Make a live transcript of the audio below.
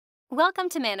Welcome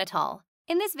to Manitoul.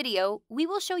 In this video, we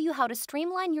will show you how to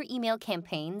streamline your email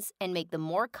campaigns and make them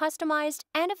more customized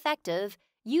and effective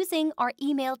using our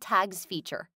email tags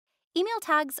feature. Email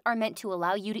tags are meant to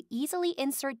allow you to easily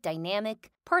insert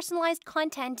dynamic, personalized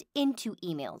content into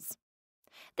emails.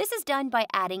 This is done by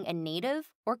adding a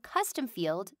native or custom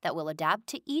field that will adapt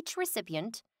to each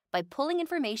recipient by pulling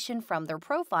information from their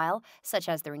profile, such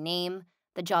as their name,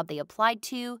 the job they applied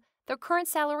to, their current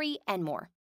salary, and more.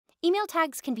 Email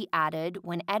tags can be added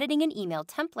when editing an email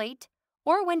template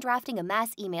or when drafting a mass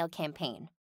email campaign.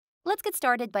 Let's get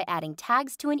started by adding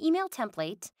tags to an email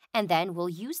template, and then we'll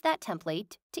use that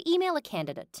template to email a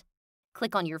candidate.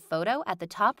 Click on your photo at the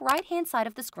top right-hand side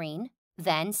of the screen,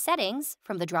 then Settings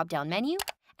from the drop-down menu,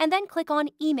 and then click on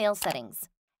Email Settings.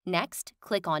 Next,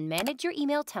 click on Manage Your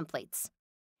Email Templates.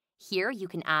 Here you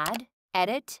can add,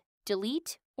 edit,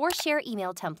 delete, or share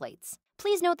email templates.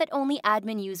 Please note that only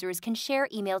admin users can share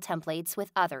email templates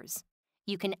with others.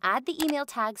 You can add the email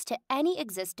tags to any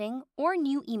existing or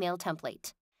new email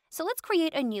template. So let's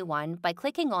create a new one by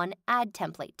clicking on Add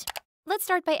Template. Let's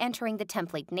start by entering the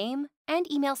template name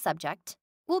and email subject.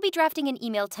 We'll be drafting an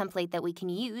email template that we can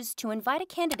use to invite a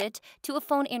candidate to a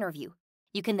phone interview.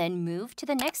 You can then move to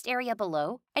the next area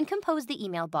below and compose the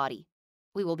email body.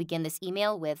 We will begin this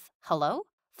email with hello,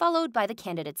 followed by the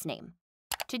candidate's name.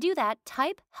 To do that,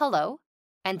 type hello,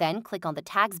 and then click on the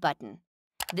Tags button.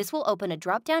 This will open a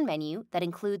drop-down menu that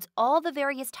includes all the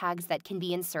various tags that can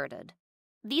be inserted.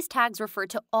 These tags refer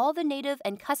to all the native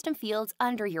and custom fields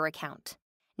under your account.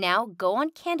 Now go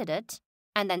on Candidate,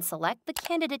 and then select the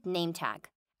candidate name tag.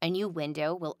 A new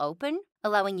window will open,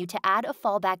 allowing you to add a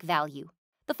fallback value.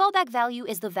 The fallback value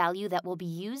is the value that will be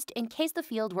used in case the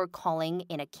field we're calling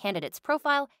in a candidate's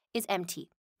profile is empty.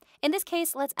 In this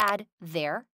case, let's add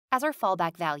there as our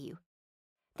fallback value.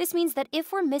 This means that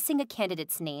if we're missing a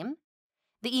candidate's name,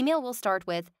 the email will start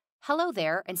with hello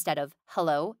there instead of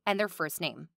hello and their first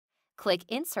name. Click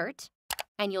Insert,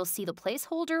 and you'll see the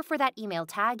placeholder for that email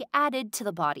tag added to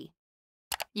the body.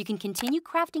 You can continue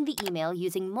crafting the email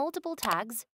using multiple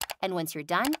tags, and once you're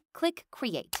done, click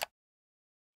Create.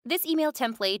 This email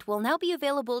template will now be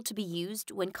available to be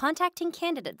used when contacting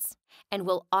candidates and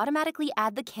will automatically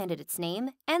add the candidate's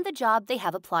name and the job they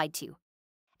have applied to.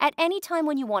 At any time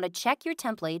when you want to check your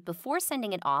template before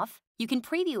sending it off, you can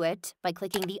preview it by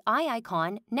clicking the eye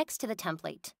icon next to the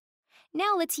template.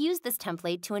 Now let's use this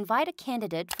template to invite a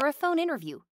candidate for a phone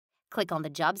interview. Click on the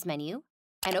Jobs menu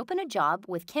and open a job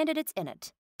with candidates in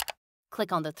it.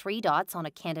 Click on the three dots on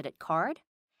a candidate card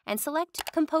and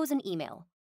select Compose an Email.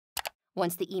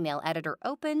 Once the email editor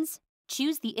opens,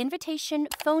 choose the Invitation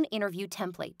Phone Interview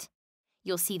template.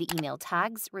 You'll see the email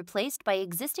tags replaced by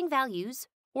existing values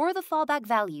or the fallback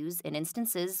values in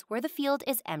instances where the field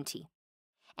is empty.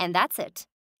 And that's it.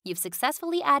 You've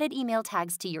successfully added email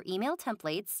tags to your email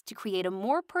templates to create a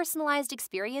more personalized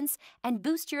experience and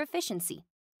boost your efficiency.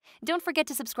 Don't forget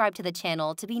to subscribe to the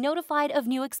channel to be notified of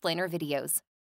new explainer videos.